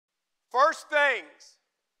First things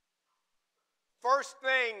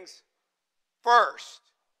first.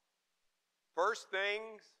 First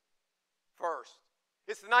things first.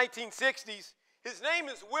 It's the 1960s. His name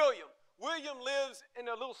is William. William lives in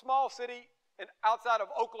a little small city outside of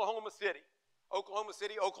Oklahoma City. Oklahoma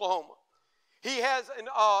City, Oklahoma. He has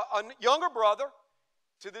a younger brother.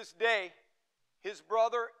 To this day, his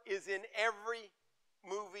brother is in every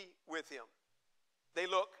movie with him. They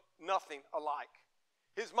look nothing alike.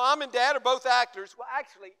 His mom and dad are both actors. Well,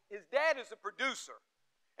 actually, his dad is a producer.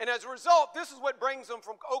 And as a result, this is what brings them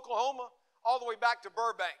from Oklahoma all the way back to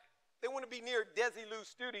Burbank. They want to be near Desilu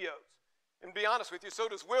Studios. And to be honest with you, so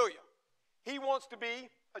does William. He wants to be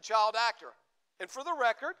a child actor. And for the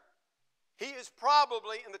record, he is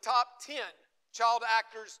probably in the top 10 child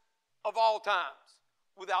actors of all times,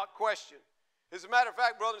 without question. As a matter of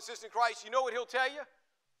fact, brother and sister in Christ, you know what he'll tell you?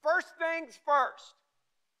 First things first.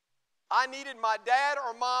 I needed my dad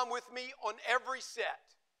or mom with me on every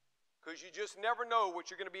set, because you just never know what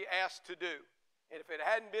you're going to be asked to do. And if it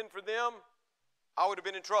hadn't been for them, I would have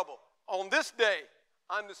been in trouble. On this day,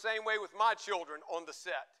 I'm the same way with my children on the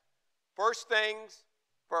set. First things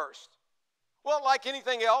first. Well, like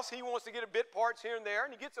anything else, he wants to get a bit parts here and there,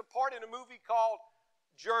 and he gets a part in a movie called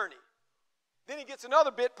Journey. Then he gets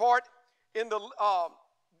another bit part in the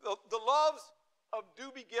Loves of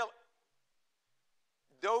Dobie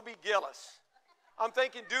Gillis. I'm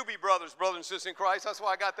thinking Doobie Brothers, brother and sister in Christ. That's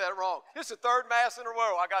why I got that wrong. This is the third mass in a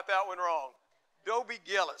row I got that one wrong. Dobie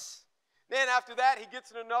Gillis. Then after that, he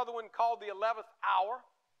gets in another one called The 11th Hour.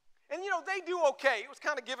 And, you know, they do okay. It was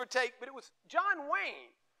kind of give or take, but it was John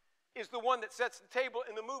Wayne is the one that sets the table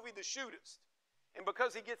in the movie The Shootist. And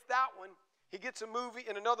because he gets that one, he gets a movie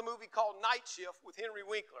in another movie called Night Shift with Henry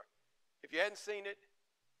Winkler. If you hadn't seen it,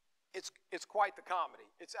 it's quite the comedy.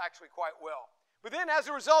 It's actually quite well. But then as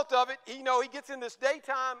a result of it, he gets in this this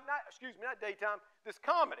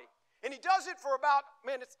comedy. And he does it for about,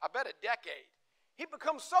 I bet a decade. He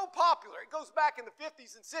becomes so popular. It goes back in the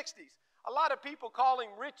 50s and 60s. A lot of people call him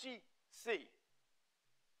Richie C.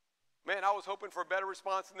 Man, I was hoping for a better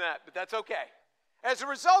response than that, but that's okay. As a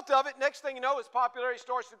result of it, next thing you know, his popularity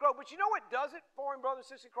starts to grow. But you know what does it for him, brothers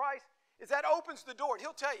and sisters in Christ? Is that opens the door. And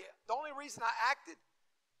he'll tell you, the only reason I acted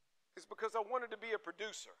is because I wanted to be a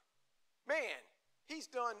producer. Man, he's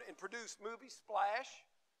done and produced movies, Splash,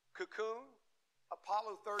 Cocoon,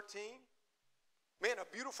 Apollo 13. Man, A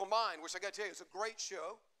Beautiful Mind, which I got to tell you is a great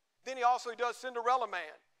show. Then he also does Cinderella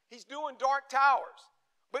Man. He's doing Dark Towers.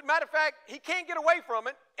 But matter of fact, he can't get away from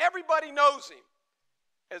it. Everybody knows him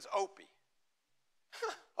as Opie.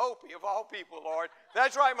 Opie, of all people, Lord.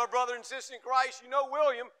 That's right, my brother and sister in Christ. You know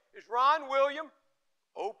William is Ron William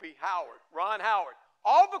Opie Howard. Ron Howard.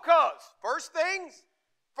 All because, first things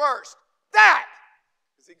first. That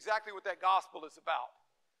is exactly what that gospel is about.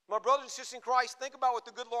 My brothers and sisters in Christ, think about what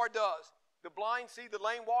the good Lord does. The blind see, the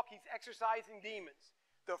lame walk. He's exorcising demons.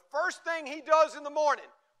 The first thing he does in the morning,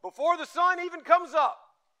 before the sun even comes up,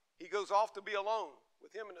 he goes off to be alone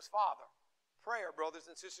with him and his Father. Prayer, brothers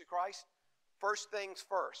and sisters in Christ. First things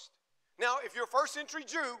first. Now, if you're a first century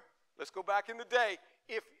Jew, let's go back in the day.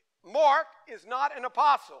 If Mark is not an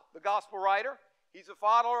apostle, the gospel writer, he's a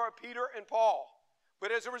follower of Peter and Paul.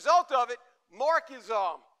 But as a result of it, Mark is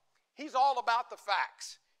he's all about the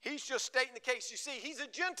facts. He's just stating the case. You see, he's a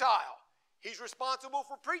Gentile. He's responsible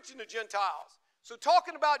for preaching to Gentiles. So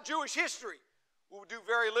talking about Jewish history will do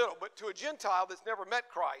very little. But to a Gentile that's never met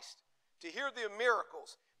Christ, to hear the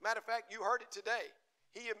miracles. Matter of fact, you heard it today.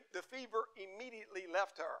 The fever immediately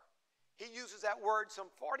left her. He uses that word some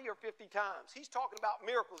 40 or 50 times. He's talking about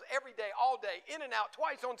miracles every day, all day, in and out,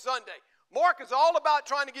 twice on Sunday. Mark is all about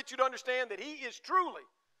trying to get you to understand that he is truly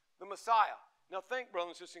the Messiah. Now think,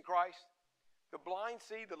 brothers and sisters in Christ. The blind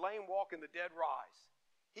see, the lame walk, and the dead rise.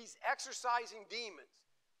 He's exorcising demons,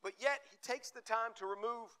 but yet he takes the time to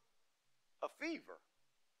remove a fever.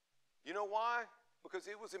 You know why? Because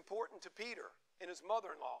it was important to Peter and his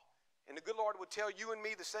mother-in-law. And the good Lord would tell you and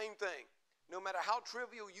me the same thing. No matter how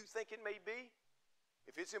trivial you think it may be,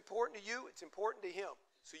 if it's important to you, it's important to him.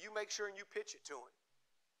 So you make sure and you pitch it to him.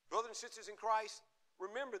 Brothers and sisters in Christ,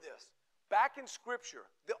 remember this. Back in Scripture,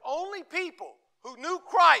 the only people who knew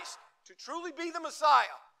Christ to truly be the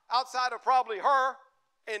Messiah, outside of probably her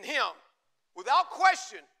and him, without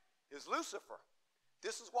question, is Lucifer.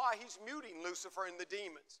 This is why he's muting Lucifer and the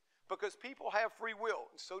demons. Because people have free will,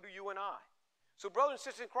 and so do you and I. So brothers and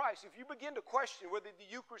sisters in Christ, if you begin to question whether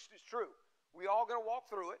the Eucharist is true, we're all going to walk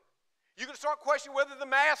through it. You're going to start questioning whether the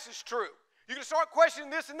Mass is true. You're going to start questioning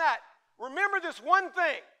this and that. Remember this one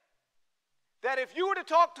thing, that if you were to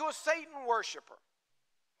talk to a Satan worshiper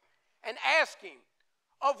and ask him,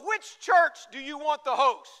 of which church do you want the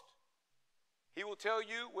host? He will tell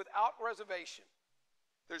you without reservation,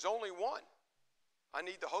 there's only one. I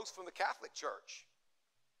need the host from the Catholic Church.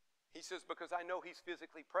 He says, because I know he's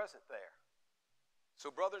physically present there. So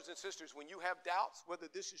brothers and sisters, when you have doubts whether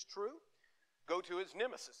this is true, go to his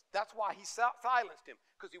nemesis. That's why he silenced him,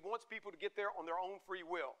 because he wants people to get there on their own free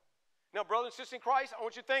will. Now, brothers and sisters in Christ, I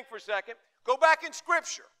want you to think for a second. Go back in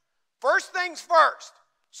Scripture. First things first.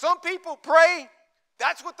 Some people pray,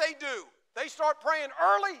 that's what they do. They start praying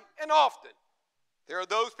early and often. There are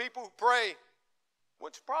those people who pray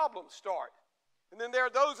when problems start. And then there are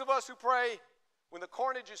those of us who pray when the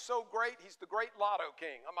carnage is so great, he's the great lotto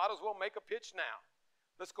king. I might as well make a pitch now.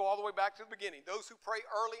 Let's go all the way back to the beginning. Those who pray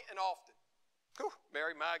early and often. Whew,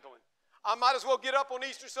 Mary Magdalene. I might as well get up on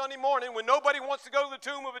Easter Sunday morning when nobody wants to go to the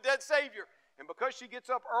tomb of a dead Savior. And because she gets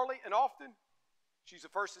up early and often, she's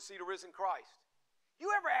the first to see the risen Christ.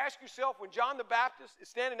 You ever ask yourself when John the Baptist is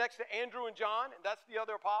standing next to Andrew and John, and that's the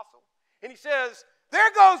other apostle, and he says, there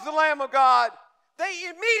goes the Lamb of God, they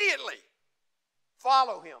immediately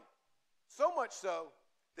follow him. So much so,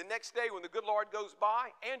 the next day when the good Lord goes by,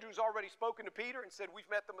 Andrew's already spoken to Peter and said, we've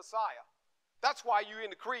met the Messiah. That's why you in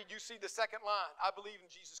the creed, you see the second line, I believe in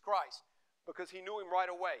Jesus Christ, because he knew him right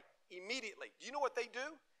away, immediately. Do you know what they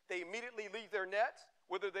do? They immediately leave their nets,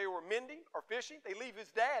 whether they were mending or fishing. They leave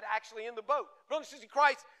his dad actually in the boat. Brothers and sisters in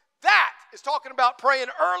Christ, that is talking about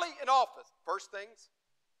praying early and often. First things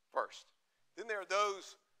first. Then there are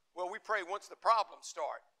those, well, we pray once the problems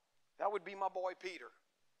start. That would be my boy Peter.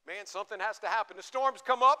 Man, something has to happen. The storms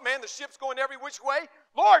come up. Man, the ship's going every which way.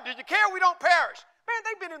 Lord, do you care we don't perish? Man,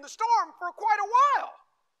 they've been in the storm for quite a while.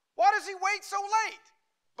 Why does he wait so late?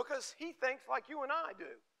 Because he thinks like you and I do,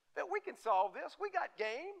 that we can solve this. We got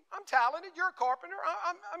game. I'm talented. You're a carpenter.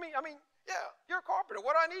 Yeah, you're a carpenter.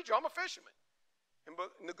 What do I need you? I'm a fisherman. And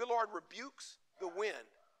the good Lord rebukes the wind.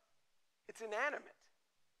 It's inanimate.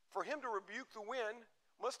 For him to rebuke the wind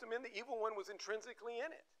must have meant the evil one was intrinsically in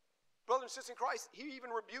it. Brothers and sisters in Christ, he even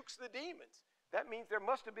rebukes the demons. That means there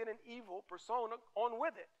must have been an evil persona on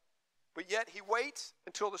with it. But yet he waits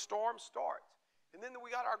until the storm starts. And then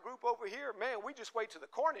we got our group over here. Man, we just wait till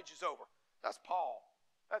the carnage is over. That's Paul.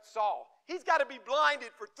 That's Saul. He's got to be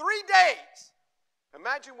blinded for 3 days.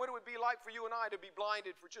 Imagine what it would be like for you and I to be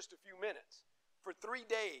blinded for just a few minutes. For 3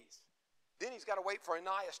 days. Then he's got to wait for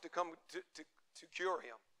Ananias to come to cure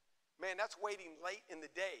him. Man, that's waiting late in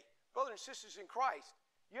the day. Brothers and sisters in Christ,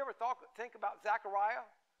 you ever think about Zechariah?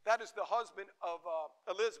 That is the husband of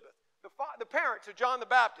Elizabeth, the parents of John the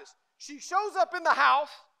Baptist. She shows up in the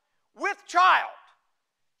house with child.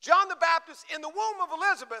 John the Baptist, in the womb of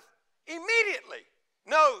Elizabeth, immediately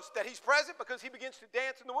knows that he's present because he begins to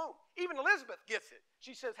dance in the womb. Even Elizabeth gets it.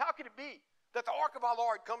 She says, how could it be that the ark of our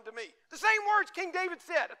Lord come to me? The same words King David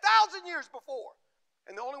said 1,000 years before.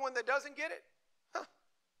 And the only one that doesn't get it?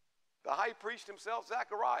 The high priest himself,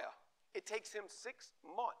 Zechariah. It takes him 6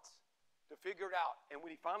 months to figure it out. And when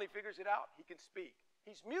he finally figures it out, he can speak.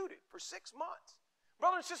 He's muted for 6 months.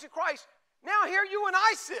 Brothers and sisters in Christ, now here you and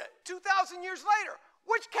I sit 2,000 years later.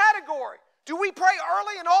 Which category? Do we pray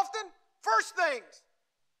early and often? First things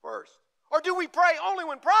first. Or do we pray only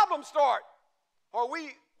when problems start? Or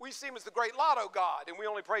we see him as the great lotto god and we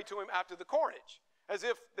only pray to him after the carnage, as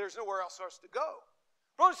if there's nowhere else for us to go.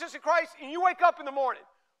 Brothers and sisters in Christ, and you wake up in the morning.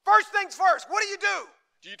 First things first, what do?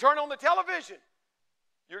 Do you turn on the television?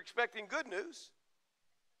 You're expecting good news.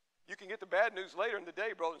 You can get the bad news later in the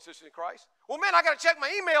day, brothers and sisters in Christ. Well, man, I got to check my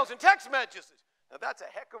emails and text messages. Now, that's a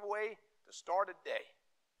heck of a way to start a day.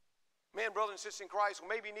 Man, brothers and sisters in Christ, well,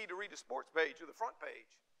 maybe you need to read the sports page or the front page.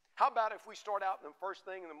 How about if we start out and the first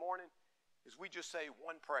thing in the morning is we just say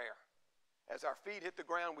one prayer. As our feet hit the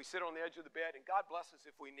ground, we sit on the edge of the bed, and God bless us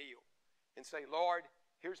if we kneel and say, Lord,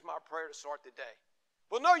 here's my prayer to start the day.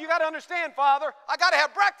 Well, no, you got to understand, Father, I got to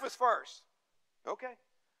have breakfast first. Okay.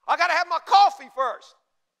 I got to have my coffee first.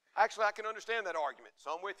 Actually, I can understand that argument,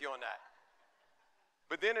 so I'm with you on that.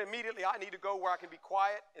 But then immediately I need to go where I can be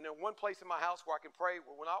quiet, and in one place in my house where I can pray,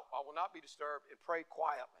 where I will not be disturbed, and pray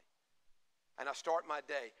quietly. And I start my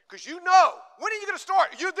day. Because you know, when are you going to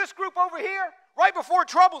start? You're this group over here, right before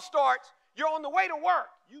trouble starts, you're on the way to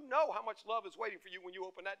work. You know how much love is waiting for you when you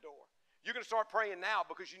open that door. You're going to start praying now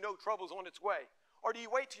because you know trouble's on its way. Or do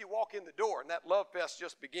you wait till you walk in the door and that love fest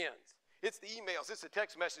just begins? It's the emails, it's the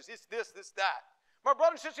text messages, it's this, that. My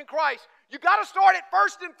brothers and sisters in Christ, you got to start it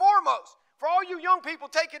first and foremost. For all you young people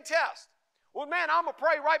taking tests. Well, man, I'm going to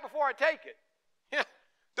pray right before I take it.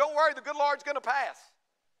 Don't worry, the good Lord's going to pass.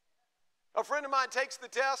 A friend of mine takes the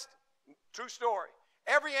test. True story.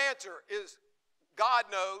 Every answer is God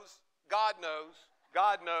knows, God knows,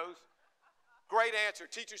 God knows. Great answer.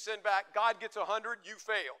 Teacher send back, God gets 100, you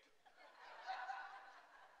failed.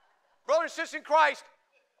 Brothers brother and sister in Christ,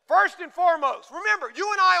 first and foremost, remember, you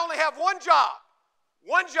and I only have one job.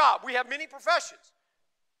 One job. We have many professions.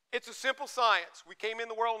 It's a simple science. We came in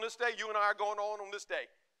the world on this day. You and I are going on this day.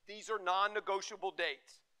 These are non-negotiable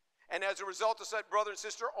dates. And as a result of that, brother and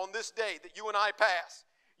sister, on this day that you and I pass,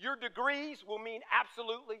 your degrees will mean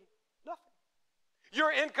absolutely nothing.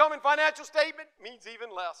 Your income and financial statement means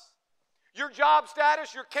even less. Your job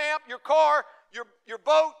status, your camp, your car, your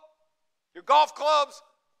boat, your golf clubs,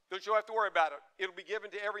 don't you have to worry about it. It'll be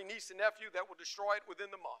given to every niece and nephew that will destroy it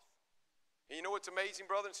within the month. And you know what's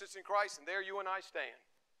amazing, brother and sister in Christ? And there you and I stand,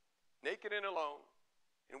 naked and alone,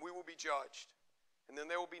 and we will be judged. And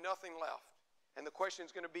then there will be nothing left. And the question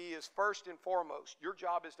is going to be is first and foremost, your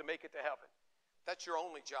job is to make it to heaven. That's your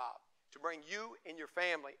only job, to bring you and your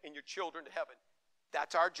family and your children to heaven.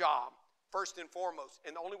 That's our job, first and foremost.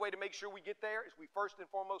 And the only way to make sure we get there is we first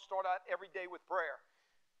and foremost start out every day with prayer.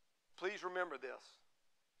 Please remember this.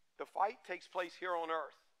 The fight takes place here on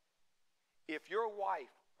earth. If your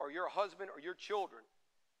wife or your husband or your children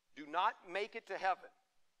do not make it to heaven,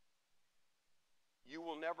 you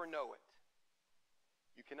will never know it.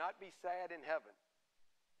 You cannot be sad in heaven.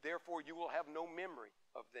 Therefore, you will have no memory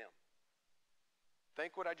of them.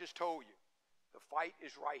 Think what I just told you. The fight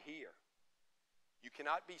is right here. You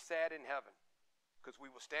cannot be sad in heaven because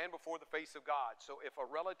we will stand before the face of God. So if a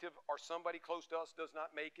relative or somebody close to us does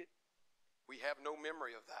not make it, we have no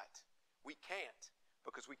memory of that. We can't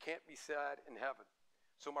because we can't be sad in heaven.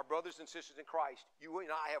 So my brothers and sisters in Christ, you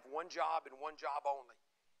and I have one job and one job only.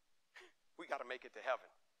 We got to make it to heaven.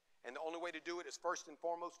 And the only way to do it is first and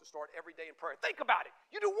foremost to start every day in prayer. Think about it.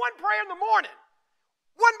 You do one prayer in the morning,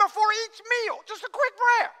 one before each meal, just a quick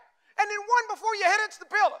prayer, and then one before your head hits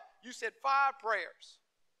the pillow. You said 5 prayers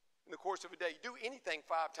in the course of a day. You do anything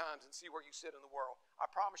 5 times and see where you sit in the world. I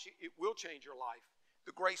promise you, it will change your life.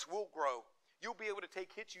 The grace will grow. You'll be able to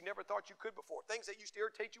take hits you never thought you could before. Things that used to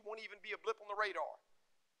irritate you won't even be a blip on the radar.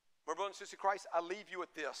 My brother and sister in Christ, I leave you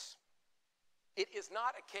with this. It is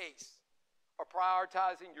not a case of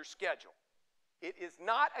prioritizing your schedule. It is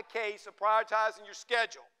not a case of prioritizing your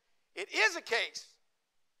schedule. It is a case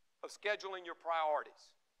of scheduling your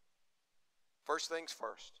priorities. First things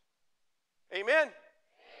first. Amen?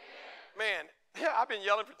 Amen. Man, I've been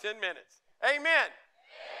yelling for 10 minutes. Amen. Amen.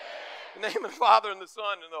 In the name of the Father and the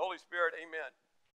Son and the Holy Spirit, amen.